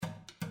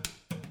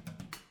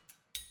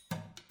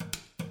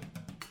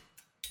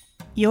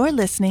You're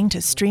listening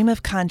to Stream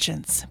of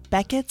Conscience,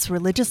 Beckett's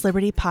Religious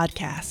Liberty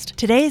podcast.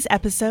 Today's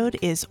episode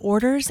is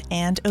Orders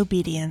and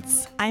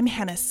Obedience. I'm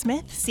Hannah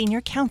Smith,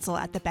 Senior Counsel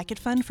at the Beckett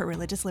Fund for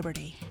Religious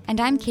Liberty. And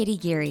I'm Katie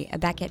Geary, a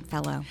Beckett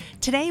Fellow.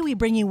 Today we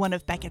bring you one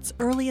of Beckett's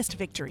earliest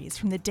victories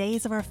from the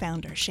days of our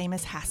founder,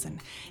 Seamus Hasson.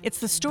 It's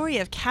the story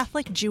of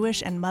Catholic,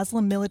 Jewish, and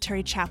Muslim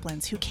military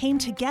chaplains who came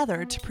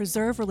together to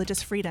preserve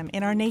religious freedom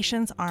in our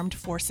nation's armed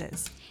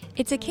forces.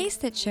 It's a case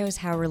that shows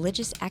how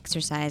religious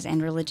exercise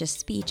and religious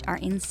speech are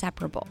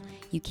inseparable.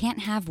 You can't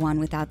have one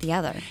without the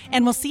other.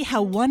 And we'll see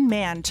how one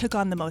man took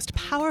on the most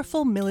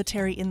powerful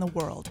military in the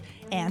world,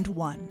 and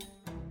won.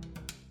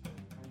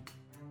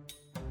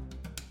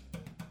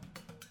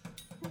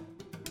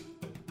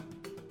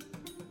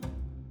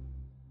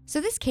 So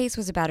this case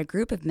was about a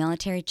group of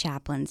military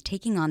chaplains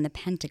taking on the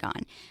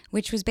Pentagon,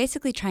 which was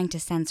basically trying to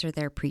censor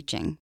their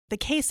preaching. The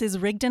case is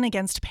Rigdon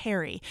against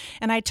Perry,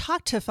 and I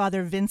talked to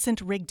Father Vincent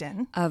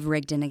Rigdon Of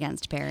Rigdon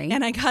against Perry.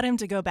 and I got him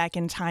to go back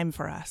in time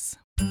for us.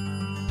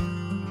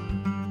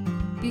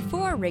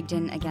 Before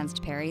Rigdon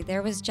against Perry,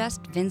 there was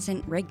just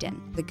Vincent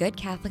Rigdon, the good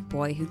Catholic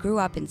boy who grew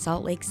up in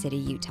Salt Lake City,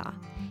 Utah.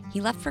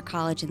 He left for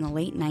college in the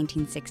late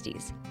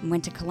 1960s and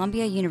went to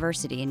Columbia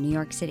University in New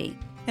York City.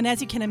 And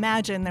as you can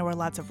imagine, there were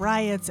lots of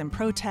riots and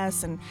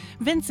protests, and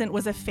Vincent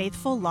was a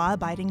faithful,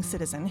 law-abiding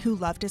citizen who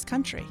loved his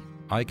country.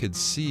 I could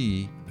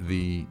see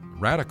the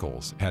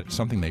radicals had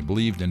something they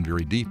believed in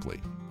very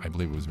deeply. I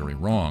believe it was very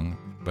wrong,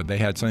 but they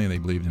had something they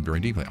believed in very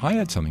deeply. I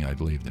had something I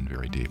believed in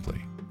very deeply.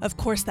 Of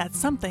course, that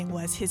something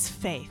was his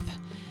faith.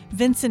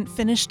 Vincent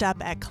finished up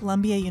at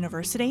Columbia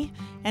University,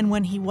 and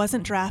when he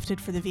wasn't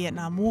drafted for the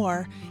Vietnam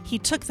War, he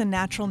took the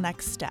natural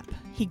next step.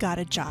 He got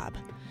a job.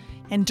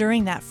 And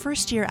during that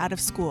first year out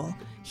of school,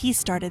 he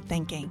started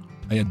thinking.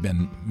 I had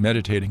been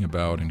meditating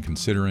about and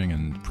considering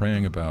and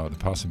praying about the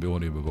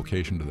possibility of a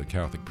vocation to the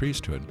Catholic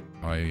priesthood.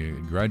 I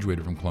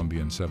graduated from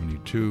Columbia in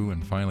 72,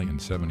 and finally in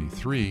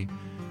 73,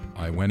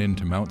 I went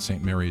into Mount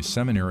St. Mary's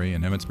Seminary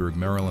in Emmitsburg,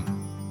 Maryland.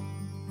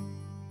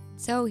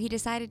 So he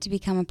decided to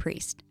become a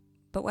priest.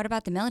 But what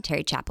about the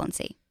military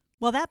chaplaincy?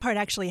 Well, that part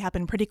actually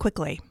happened pretty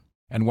quickly.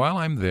 And while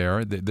I'm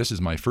there, this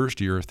is my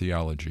first year of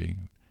theology,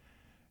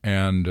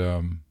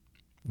 and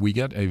we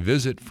get a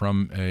visit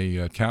from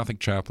a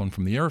Catholic chaplain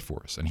from the Air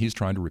Force, and he's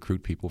trying to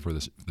recruit people for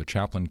the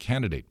chaplain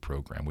candidate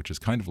program, which is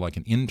kind of like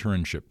an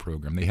internship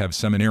program. They have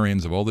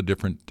seminarians of all the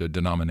different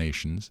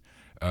denominations.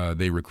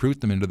 They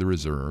recruit them into the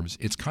reserves.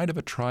 It's kind of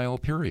a trial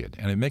period,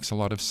 and it makes a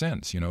lot of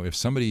sense. You know, if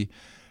somebody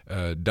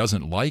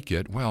doesn't like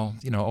it, well,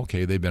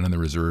 okay, they've been in the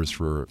reserves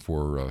for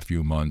a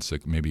few months,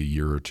 like maybe a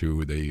year or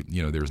two.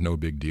 There's no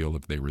big deal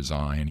if they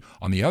resign.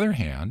 On the other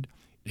hand,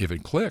 if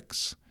it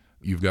clicks,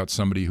 you've got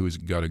somebody who's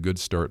got a good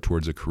start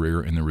towards a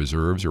career in the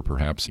reserves or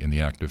perhaps in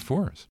the active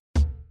force.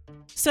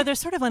 So they're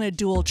sort of on a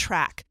dual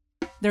track.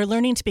 They're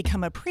learning to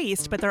become a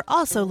priest, but they're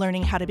also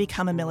learning how to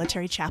become a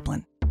military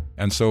chaplain.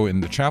 And so in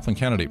the chaplain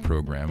candidate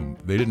program,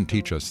 they didn't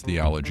teach us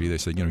theology. They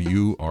said,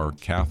 you are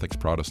Catholics,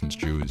 Protestants,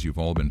 Jews. You've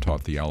all been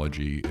taught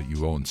theology.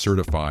 You've all been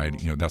certified.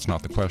 That's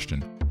not the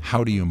question.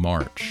 How do you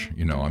march?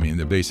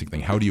 The basic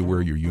thing. How do you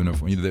wear your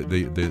uniform?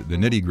 The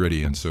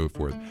nitty-gritty and so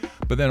forth.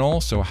 But then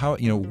also,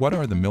 what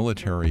are the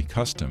military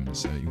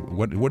customs?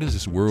 What is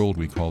this world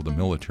we call the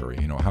military?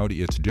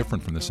 It's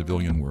different from the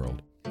civilian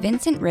world.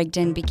 Vincent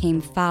Rigdon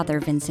became Father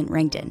Vincent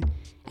Rigdon,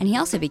 and he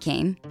also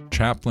became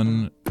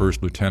Chaplain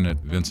First Lieutenant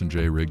Vincent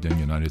J. Rigdon,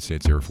 United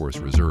States Air Force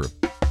Reserve.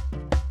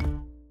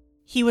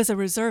 He was a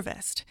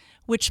reservist,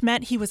 which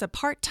meant he was a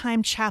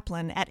part-time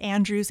chaplain at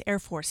Andrews Air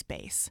Force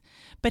Base.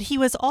 But he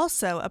was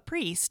also a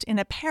priest in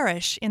a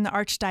parish in the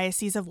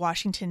Archdiocese of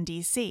Washington,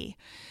 D.C.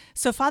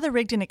 So Father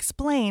Rigdon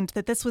explained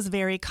that this was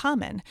very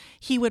common.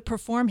 He would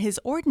perform his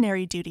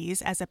ordinary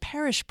duties as a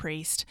parish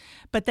priest,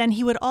 but then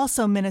he would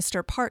also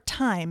minister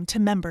part-time to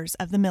members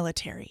of the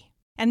military.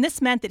 And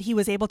this meant that he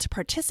was able to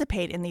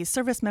participate in these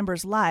service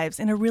members' lives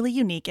in a really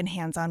unique and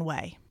hands-on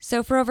way.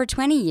 So for over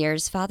 20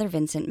 years, Father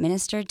Vincent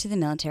ministered to the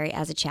military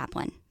as a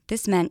chaplain.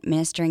 This meant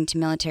ministering to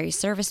military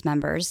service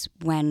members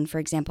when, for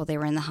example, they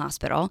were in the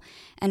hospital,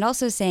 and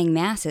also saying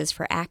masses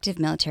for active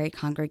military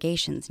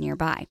congregations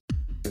nearby.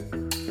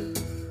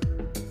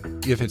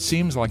 If it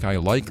seems like I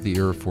like the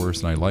Air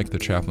Force and I like the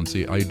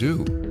chaplaincy, I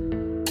do.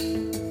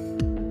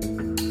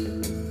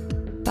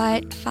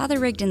 But Father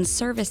Rigdon's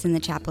service in the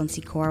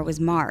chaplaincy corps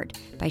was marred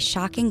by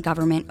shocking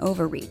government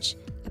overreach,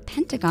 a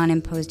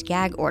Pentagon-imposed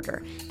gag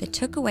order that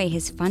took away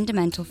his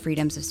fundamental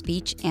freedoms of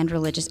speech and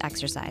religious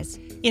exercise.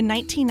 In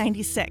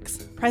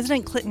 1996,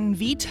 President Clinton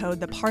vetoed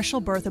the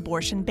Partial Birth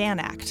Abortion Ban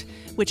Act,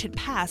 which had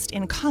passed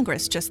in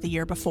Congress just the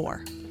year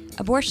before.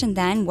 Abortion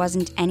then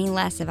wasn't any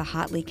less of a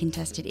hotly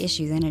contested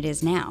issue than it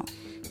is now.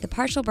 The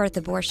Partial Birth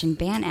Abortion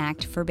Ban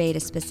Act forbade a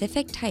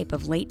specific type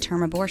of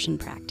late-term abortion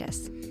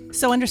practice.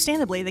 So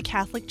understandably, the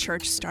Catholic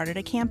Church started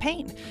a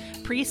campaign.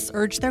 Priests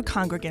urged their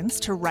congregants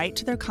to write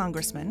to their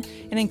congressmen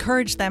and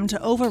encourage them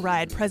to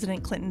override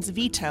President Clinton's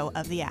veto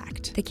of the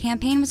act. The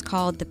campaign was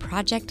called the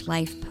Project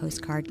Life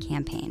Postcard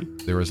Campaign.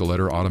 There was a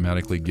letter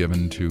automatically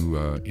given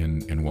to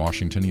in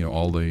Washington.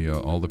 All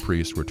the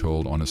priests were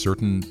told on a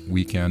certain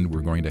weekend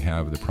we're going to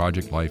have the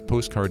Project Life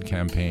Postcard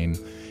Campaign,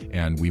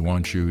 and we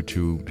want you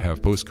to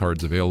have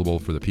postcards available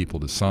for the people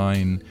to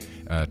sign,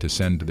 to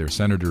send to their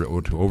senator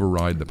to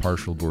override the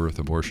partial birth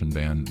abortion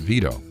ban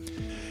veto.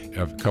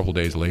 A couple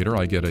days later,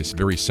 I get a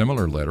very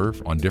similar letter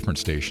on different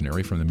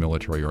stationery from the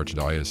military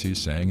archdiocese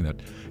saying that,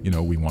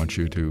 we want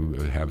you to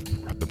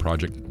have the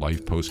Project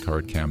Life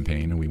Postcard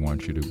Campaign, and we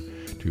want you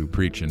to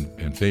preach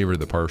in favor of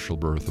the partial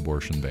birth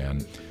abortion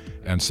ban.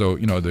 And so,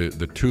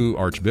 the two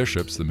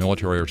archbishops, the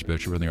military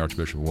archbishop and the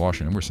Archbishop of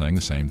Washington, were saying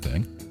the same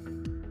thing.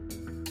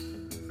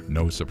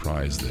 No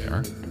surprise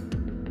there.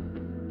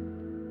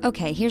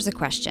 Okay, here's a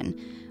question.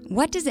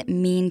 What does it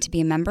mean to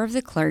be a member of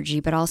the clergy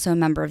but also a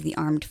member of the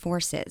armed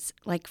forces?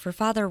 Like for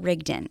Father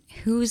Rigdon,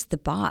 who's the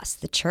boss,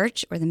 the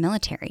church or the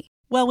military?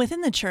 Well,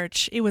 within the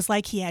church, it was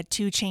like he had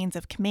two chains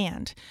of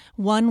command.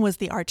 One was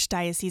the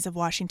Archdiocese of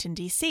Washington,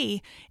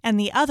 D.C., and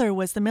the other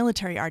was the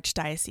military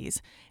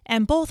archdiocese.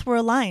 And both were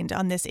aligned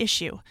on this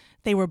issue.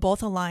 They were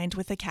both aligned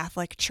with the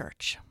Catholic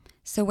Church.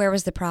 So where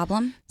was the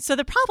problem? So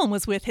the problem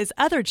was with his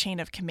other chain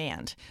of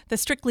command, the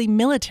strictly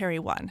military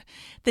one,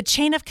 the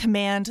chain of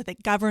command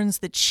that governs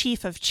the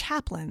chief of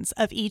chaplains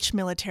of each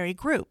military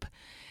group.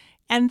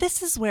 And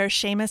this is where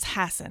Seamus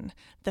Hasson,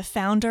 the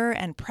founder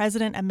and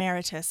president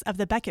emeritus of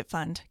the Becket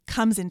Fund,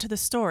 comes into the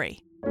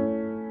story.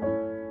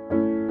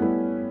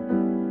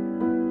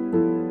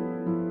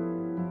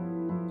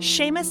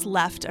 Seamus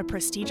left a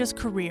prestigious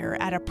career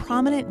at a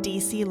prominent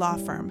D.C. law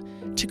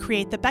firm to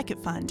create the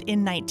Becket Fund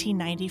in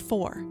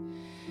 1994.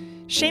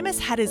 Seamus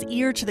had his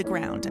ear to the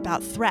ground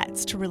about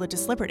threats to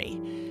religious liberty.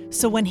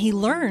 So when he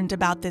learned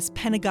about this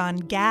Pentagon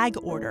gag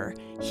order,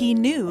 he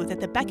knew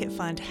that the Becket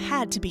Fund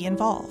had to be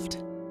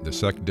involved. The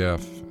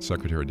SecDef,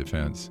 Secretary of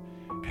Defense,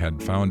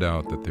 had found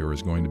out that there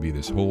was going to be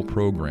this whole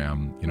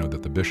program,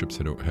 that the bishops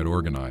had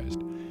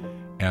organized.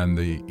 And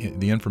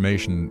the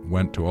information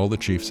went to all the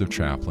chiefs of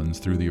chaplains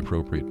through the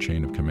appropriate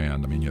chain of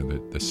command.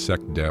 The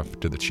SecDef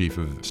to the Chief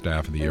of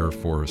Staff of the Air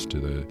Force, to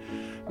the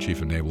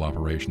Chief of Naval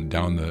Operations,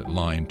 down the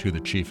line to the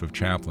Chief of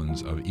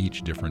Chaplains of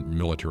each different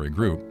military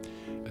group,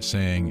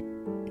 saying,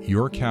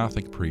 your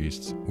Catholic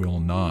priests will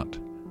not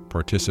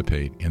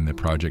participate in the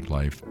Project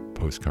Life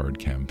postcard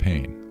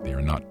campaign. They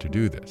are not to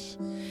do this.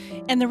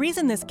 And the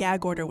reason this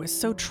gag order was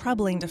so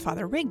troubling to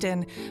Father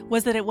Rigdon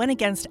was that it went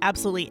against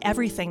absolutely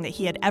everything that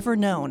he had ever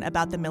known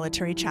about the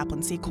military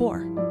chaplaincy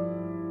corps.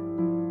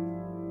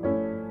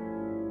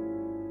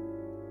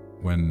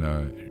 When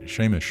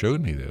Seamus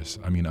showed me this,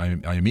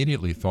 I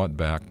immediately thought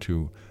back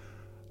to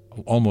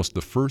almost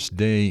the first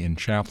day in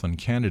chaplain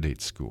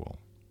candidate school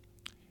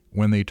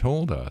when they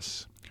told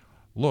us,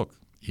 look,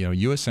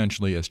 you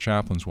essentially as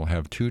chaplains will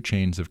have two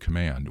chains of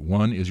command.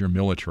 One is your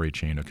military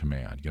chain of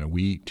command.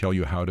 We tell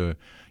you how to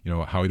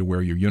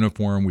wear your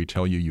uniform. We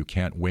tell you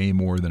can't weigh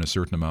more than a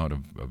certain amount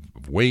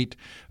of weight.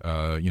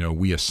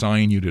 We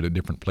assign you to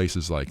different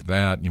places like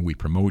that, and we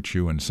promote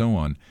you and so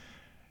on.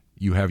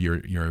 You have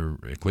your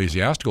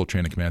ecclesiastical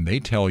chain of command. They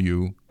tell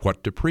you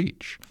what to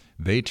preach.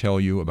 They tell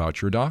you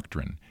about your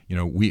doctrine.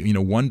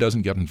 One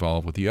doesn't get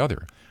involved with the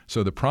other.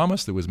 So the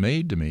promise that was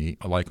made to me,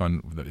 like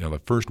on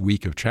the first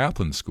week of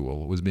chaplain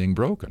school, was being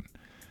broken.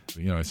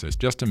 It says,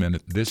 just a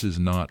minute, this is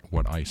not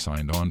what I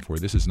signed on for.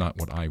 This is not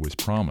what I was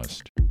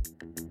promised.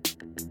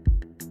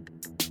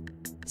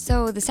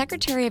 So the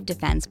Secretary of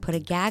Defense put a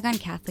gag on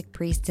Catholic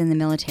priests in the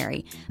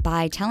military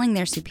by telling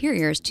their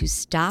superiors to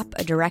stop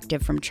a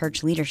directive from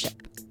church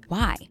leadership.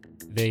 Why?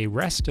 They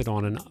rested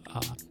on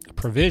a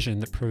provision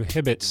that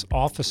prohibits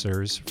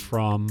officers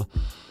from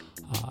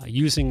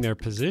using their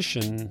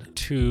position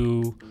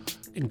to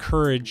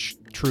encourage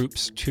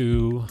troops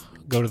to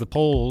go to the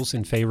polls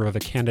in favor of a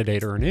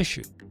candidate or an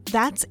issue.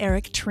 That's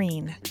Eric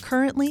Treen,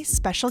 currently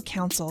Special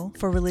Counsel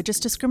for Religious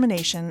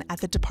Discrimination at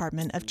the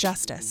Department of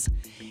Justice.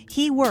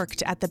 He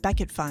worked at the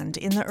Becket Fund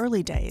in the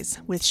early days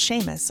with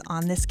Seamus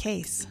on this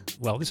case.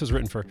 Well, this was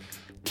written for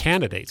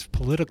candidates,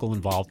 political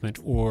involvement,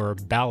 or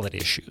ballot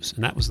issues,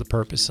 and that was the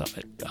purpose of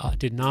it. It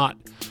did not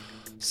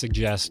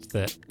suggest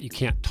that you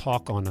can't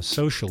talk on a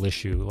social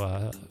issue.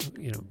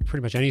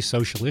 Pretty much any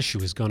social issue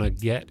is going to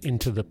get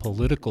into the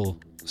political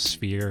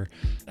sphere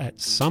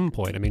at some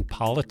point.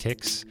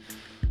 Politics,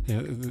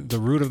 the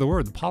root of the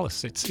word, the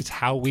polis, it's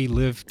how we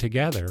live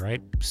together,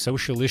 right?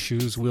 Social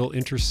issues will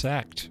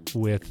intersect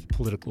with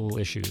political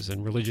issues,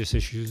 and religious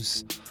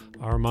issues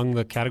are among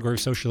the category of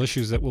social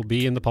issues that will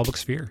be in the public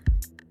sphere.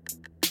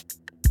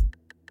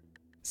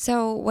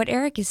 So what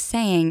Eric is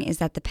saying is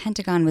that the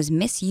Pentagon was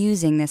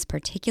misusing this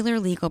particular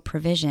legal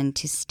provision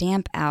to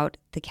stamp out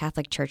the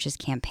Catholic Church's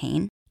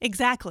campaign.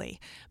 Exactly.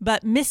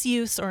 But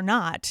misuse or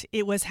not,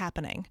 it was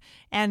happening.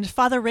 And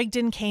Father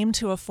Rigdon came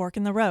to a fork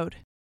in the road,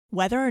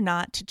 whether or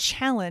not to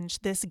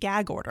challenge this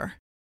gag order.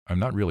 I'm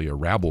not really a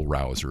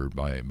rabble-rouser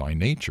by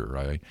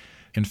nature.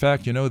 In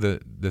fact,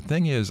 the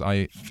thing is,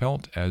 I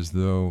felt as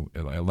though,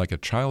 like a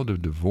child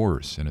of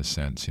divorce in a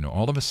sense.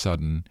 All of a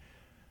sudden,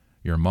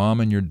 your mom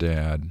and your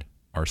dad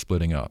are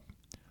splitting up.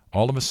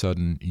 All of a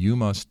sudden, you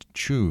must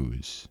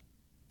choose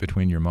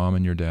between your mom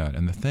and your dad.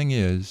 And the thing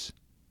is,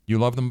 you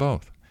love them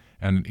both.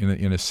 And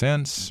in a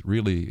sense,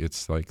 really,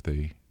 it's like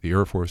the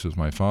Air Force was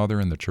my father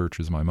and the church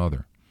was my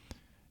mother.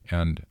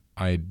 And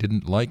I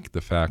didn't like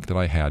the fact that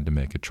I had to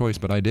make a choice,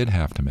 but I did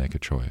have to make a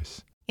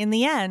choice. In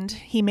the end,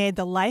 he made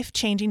the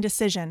life-changing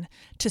decision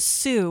to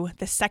sue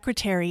the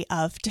Secretary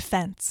of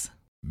Defense.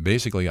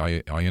 Basically,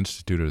 I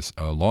instituted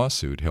a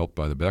lawsuit helped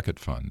by the Becket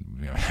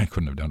Fund. I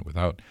couldn't have done it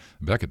without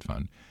the Becket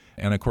Fund.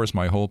 And of course,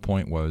 my whole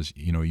point was,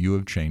 you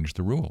have changed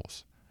the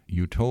rules.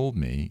 You told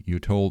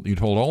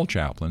all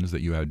chaplains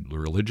that you had a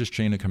religious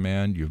chain of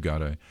command, you've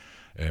got a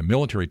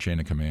military chain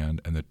of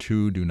command, and the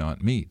two do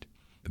not meet.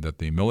 That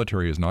the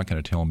military is not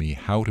going to tell me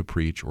how to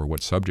preach or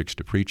what subjects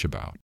to preach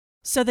about.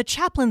 So the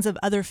chaplains of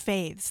other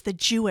faiths, the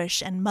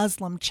Jewish and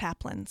Muslim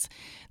chaplains,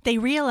 they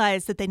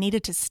realized that they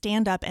needed to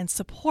stand up and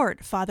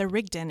support Father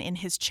Rigdon in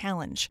his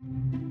challenge.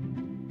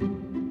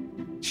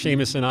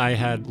 Seamus and I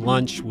had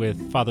lunch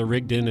with Father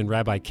Rigdon and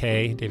Rabbi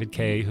Kay, David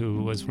Kay,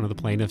 who was one of the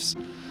plaintiffs.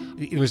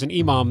 There was an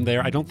imam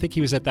there. I don't think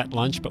he was at that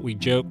lunch, but we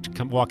joked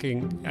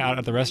walking out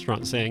of the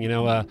restaurant saying,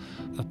 a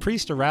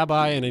priest, a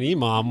rabbi, and an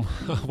imam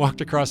walked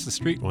across the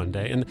street one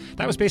day. And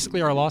that was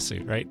basically our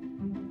lawsuit, right?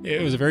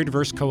 It was a very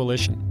diverse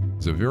coalition.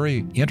 It's a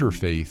very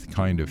interfaith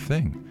kind of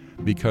thing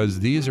because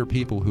these are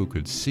people who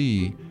could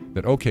see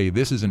that, okay,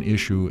 this is an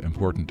issue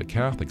important to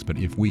Catholics, but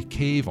if we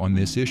cave on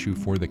this issue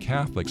for the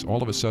Catholics,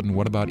 all of a sudden,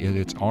 what about it?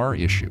 It's our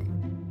issue.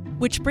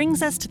 Which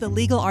brings us to the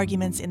legal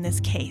arguments in this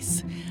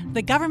case.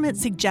 The government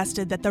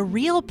suggested that the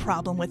real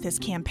problem with this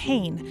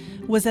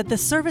campaign was that the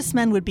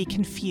servicemen would be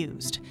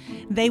confused.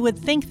 They would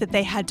think that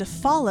they had to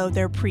follow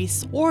their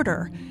priest's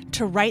order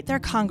to write their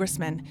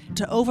congressman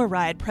to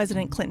override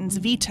President Clinton's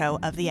veto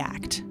of the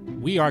act.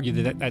 We argue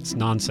that that's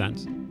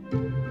nonsense.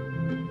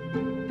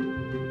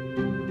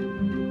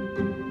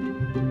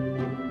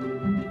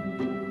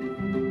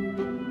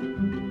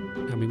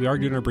 We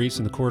argued in our briefs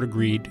and the court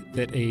agreed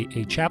that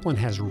a chaplain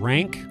has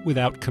rank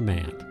without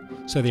command,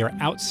 so they are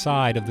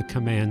outside of the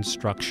command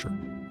structure.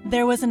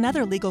 There was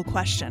another legal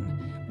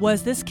question.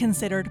 Was this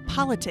considered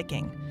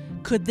politicking?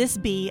 Could this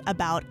be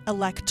about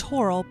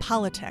electoral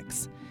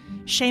politics?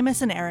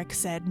 Seamus and Eric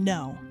said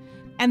no.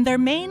 And their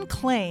main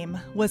claim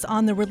was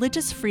on the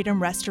Religious Freedom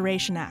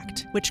Restoration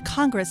Act, which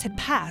Congress had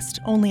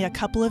passed only a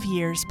couple of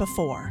years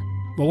before.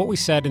 Well, what we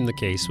said in the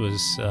case was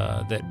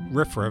that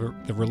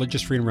RFRA, the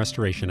Religious Freedom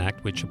Restoration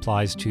Act, which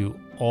applies to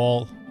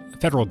all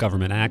federal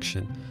government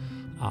action,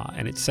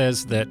 and it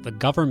says that the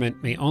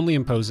government may only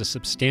impose a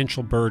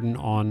substantial burden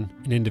on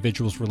an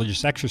individual's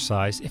religious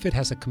exercise if it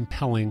has a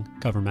compelling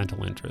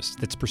governmental interest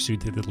that's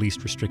pursued through the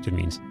least restrictive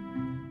means.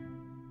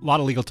 A lot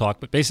of legal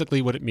talk, but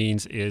basically what it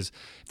means is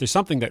if there's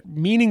something that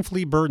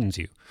meaningfully burdens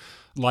you,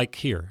 like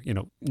here,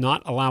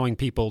 not allowing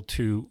people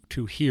to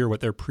hear what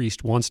their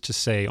priest wants to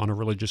say on a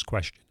religious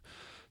question.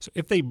 So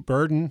if they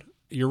burden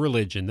your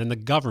religion, then the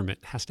government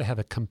has to have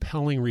a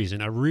compelling reason,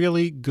 a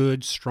really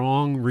good,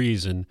 strong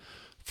reason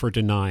for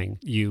denying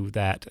you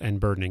that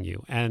and burdening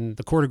you. And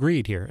the court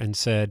agreed here and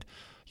said,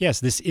 yes,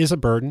 this is a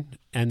burden,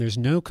 and there's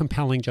no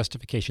compelling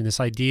justification.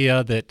 This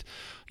idea that,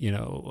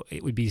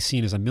 it would be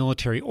seen as a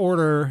military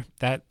order,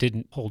 that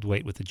didn't hold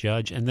weight with the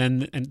judge. And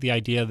then the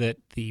idea that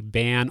the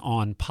ban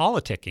on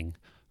politicking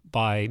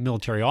by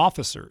military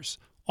officers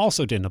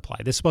also didn't apply.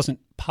 This wasn't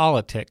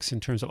politics in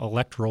terms of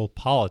electoral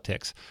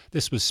politics.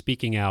 This was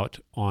speaking out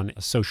on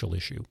a social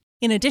issue.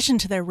 In addition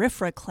to their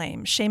RFRA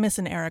claim, Seamus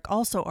and Eric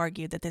also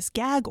argued that this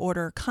gag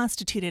order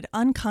constituted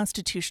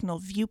unconstitutional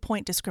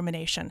viewpoint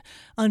discrimination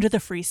under the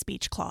Free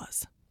Speech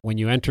Clause. When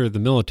you enter the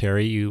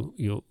military,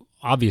 you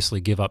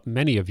obviously give up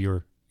many of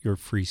your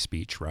free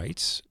speech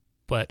rights,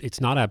 but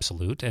it's not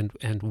absolute.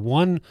 And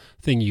one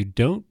thing you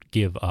don't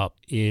give up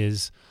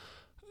is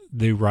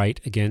the right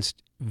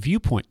against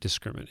viewpoint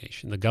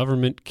discrimination. The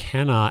government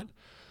cannot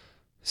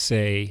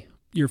say,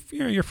 you're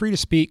free to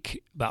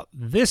speak about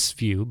this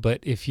view, but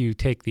if you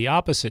take the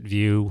opposite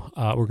view,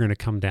 we're going to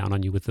come down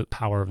on you with the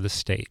power of the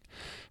state.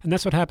 And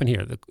that's what happened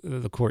here.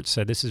 The court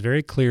said this is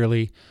very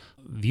clearly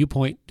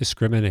viewpoint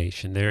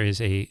discrimination. There is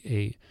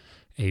a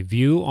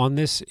view on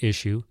this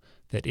issue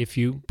that if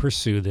you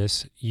pursue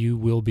this, you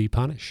will be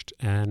punished.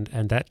 And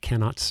that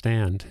cannot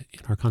stand in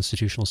our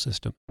constitutional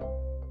system.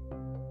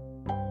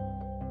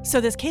 So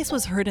this case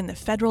was heard in the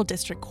Federal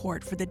District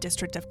Court for the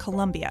District of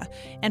Columbia,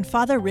 and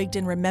Father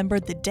Rigdon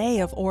remembered the day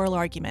of oral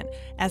argument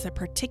as a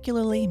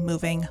particularly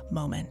moving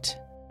moment.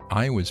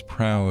 I was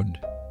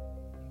proud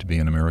to be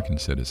an American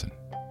citizen.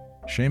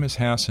 Seamus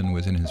Hasson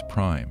was in his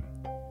prime,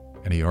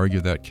 and he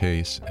argued that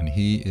case, and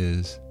he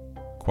is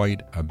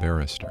quite a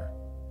barrister.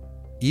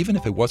 Even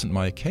if it wasn't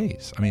my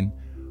case,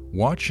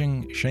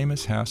 watching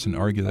Seamus Hasson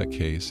argue that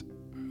case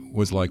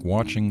was like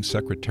watching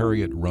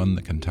Secretariat run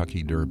the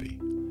Kentucky Derby.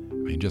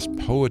 Just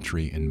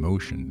poetry in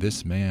motion.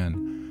 This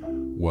man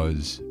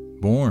was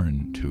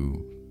born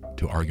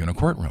to argue in a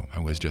courtroom.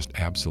 It was just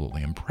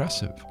absolutely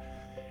impressive.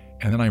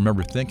 And then I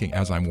remember thinking,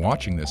 as I'm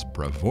watching this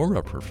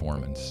bravura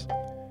performance,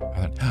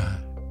 I thought,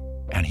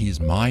 and he's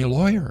my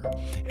lawyer,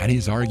 and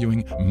he's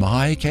arguing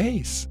my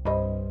case.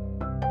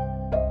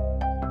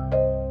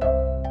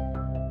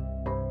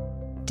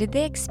 Did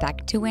they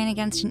expect to win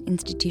against an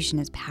institution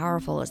as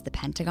powerful as the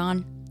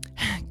Pentagon?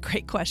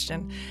 Great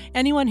question.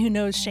 Anyone who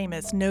knows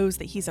Seamus knows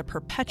that he's a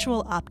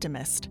perpetual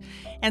optimist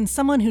and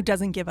someone who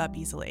doesn't give up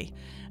easily.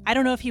 I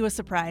don't know if he was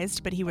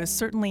surprised, but he was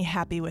certainly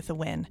happy with the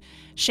win.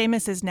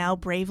 Seamus is now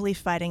bravely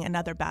fighting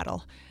another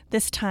battle,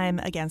 this time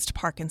against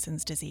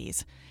Parkinson's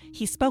disease.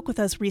 He spoke with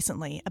us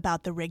recently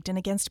about the Rigdon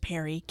against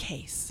Perry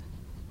case.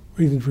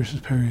 Rigdon versus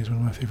Perry is one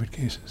of my favorite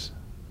cases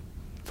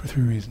for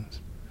 3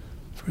 reasons.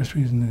 The first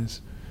reason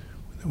is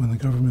that when the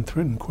government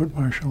threatened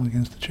court-martial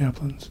against the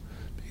chaplains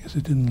because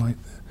it didn't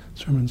like the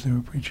sermons they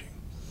were preaching,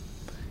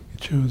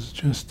 it shows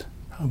just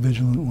how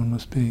vigilant one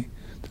must be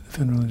to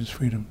defend religious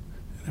freedom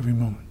at every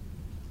moment.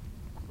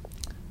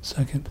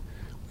 Second,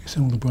 we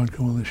assembled a broad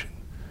coalition.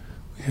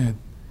 We had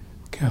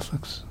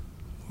Catholics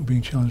who were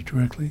being challenged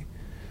directly,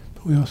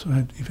 but we also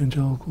had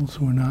evangelicals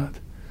who were not,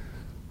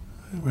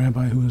 a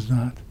rabbi who was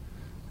not,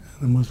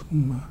 and a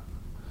Muslim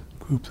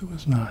group that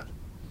was not.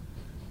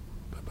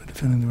 But by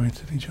defending the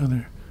rights of each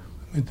other,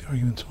 we made the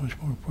argument so much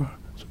more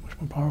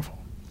powerful.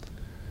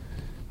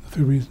 The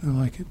third reason I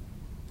like it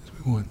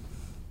is we won.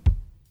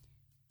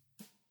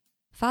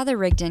 Father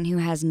Rigdon, who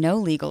has no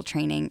legal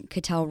training,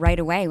 could tell right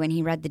away when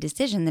he read the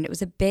decision that it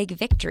was a big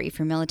victory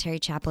for military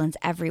chaplains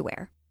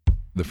everywhere.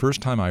 The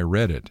first time I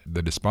read it,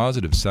 the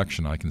dispositive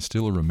section, I can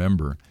still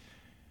remember,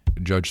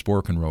 Judge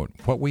Sporkin wrote,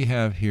 "What we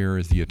have here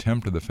is the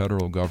attempt of the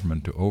federal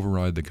government to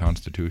override the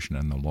Constitution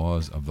and the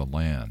laws of the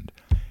land."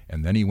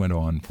 And then he went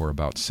on for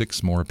about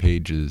 6 more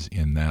pages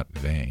in that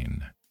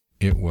vein.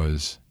 It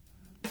was,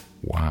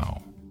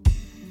 wow.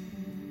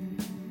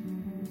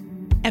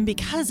 And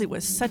because it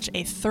was such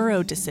a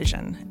thorough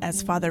decision,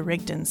 as Father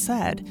Rigdon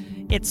said,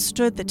 it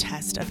stood the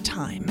test of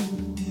time.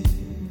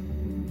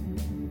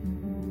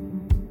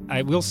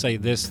 I will say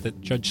this,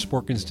 that Judge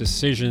Sporkin's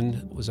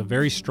decision was a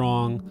very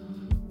strong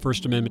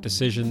First Amendment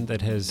decision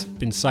that has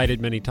been cited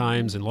many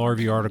times in law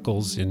review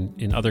articles,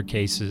 in other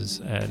cases,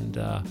 and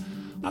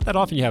not that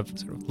often you have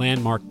sort of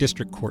landmark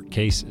district court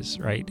cases,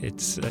 right?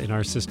 It's in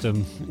our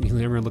system,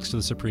 everyone looks to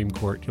the Supreme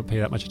Court. You don't pay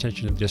that much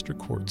attention to the district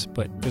courts,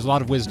 but there's a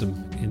lot of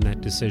wisdom in that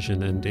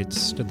decision, and it's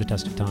stood the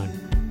test of time.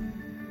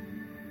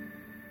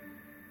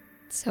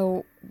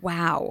 So,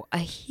 wow, a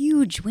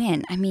huge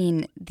win. I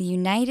mean, the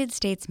United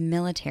States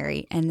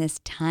military and this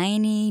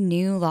tiny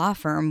new law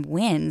firm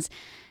wins.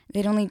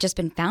 They'd only just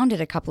been founded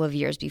a couple of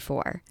years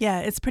before. Yeah,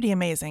 it's pretty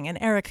amazing, and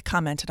Eric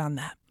commented on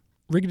that.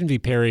 Rigdon v.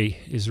 Perry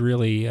is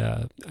really,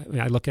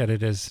 I look at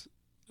it as,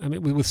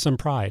 with some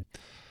pride.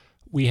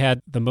 We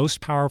had the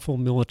most powerful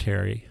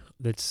military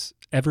that's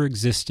ever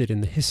existed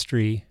in the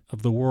history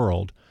of the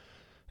world,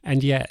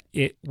 and yet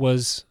it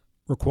was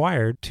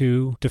required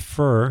to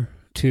defer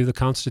to the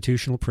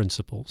constitutional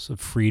principles of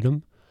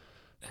freedom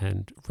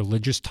and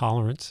religious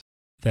tolerance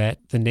that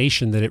the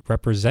nation that it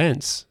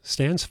represents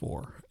stands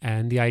for.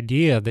 And the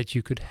idea that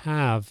you could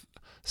have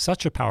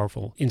such a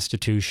powerful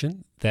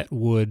institution that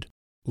would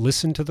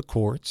listen to the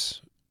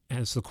courts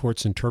as the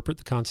courts interpret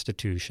the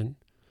Constitution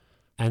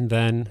and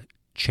then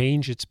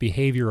change its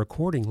behavior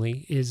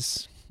accordingly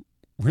is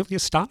really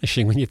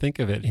astonishing when you think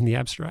of it in the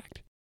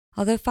abstract.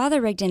 Although Father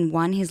Rigdon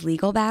won his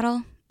legal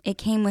battle, it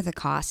came with a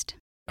cost.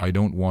 I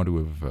don't want to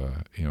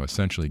have,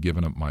 essentially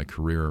given up my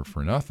career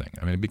for nothing.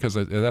 I mean, because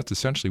that's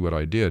essentially what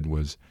I did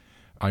was,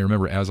 I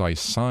remember as I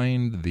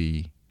signed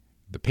the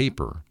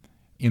paper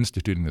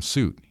instituting the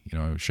suit,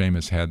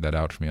 Seamus had that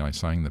out for me, and I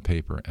signed the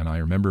paper. And I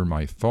remember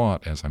my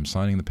thought as I'm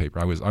signing the paper,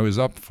 I was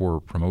up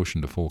for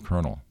promotion to full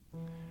colonel.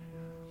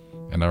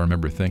 And I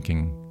remember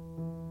thinking,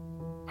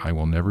 I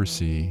will never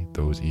see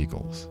those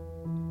eagles.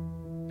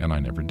 And I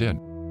never did.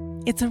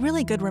 It's a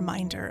really good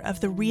reminder of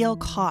the real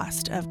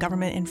cost of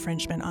government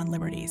infringement on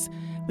liberties.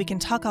 We can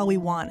talk all we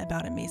want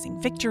about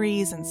amazing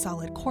victories and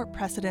solid court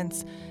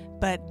precedents,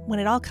 but when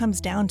it all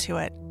comes down to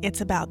it,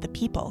 it's about the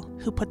people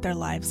who put their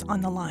lives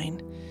on the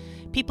line.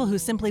 People who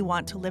simply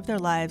want to live their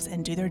lives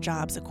and do their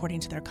jobs according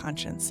to their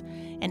conscience.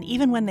 And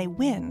even when they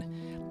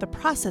win, the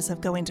process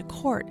of going to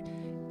court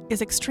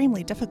is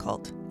extremely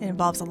difficult. It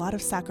involves a lot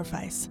of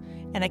sacrifice,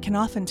 and it can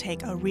often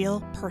take a real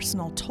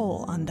personal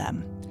toll on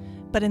them.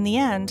 But in the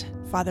end,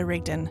 Father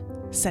Rigdon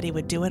said he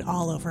would do it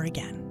all over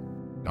again.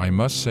 I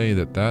must say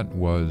that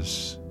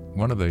was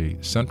one of the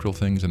central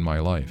things in my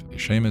life.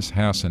 Seamus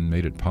Hasson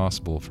made it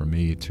possible for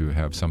me to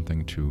have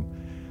something to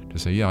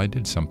say, yeah, I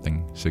did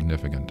something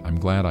significant. I'm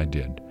glad I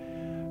did.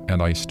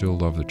 And I still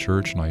love the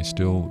church, and I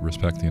still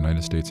respect the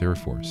United States Air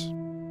Force.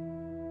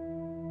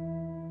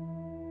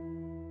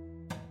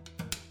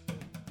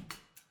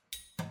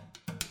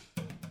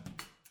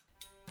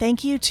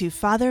 Thank you to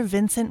Father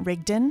Vincent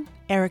Rigdon,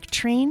 Eric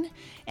Treen,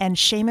 and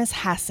Seamus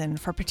Hasson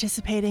for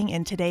participating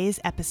in today's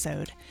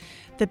episode.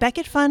 The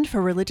Becket Fund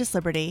for Religious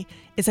Liberty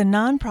is a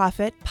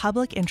nonprofit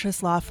public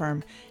interest law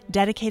firm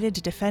dedicated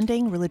to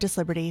defending religious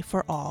liberty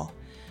for all.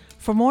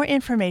 For more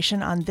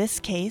information on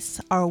this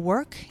case, our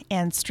work,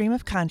 and stream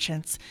of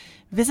conscience,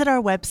 visit our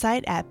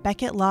website at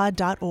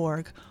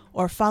beckettlaw.org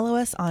or follow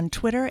us on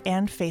Twitter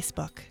and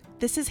Facebook.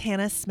 This is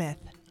Hannah Smith.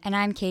 And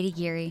I'm Katie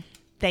Geary.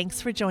 Thanks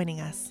for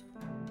joining us.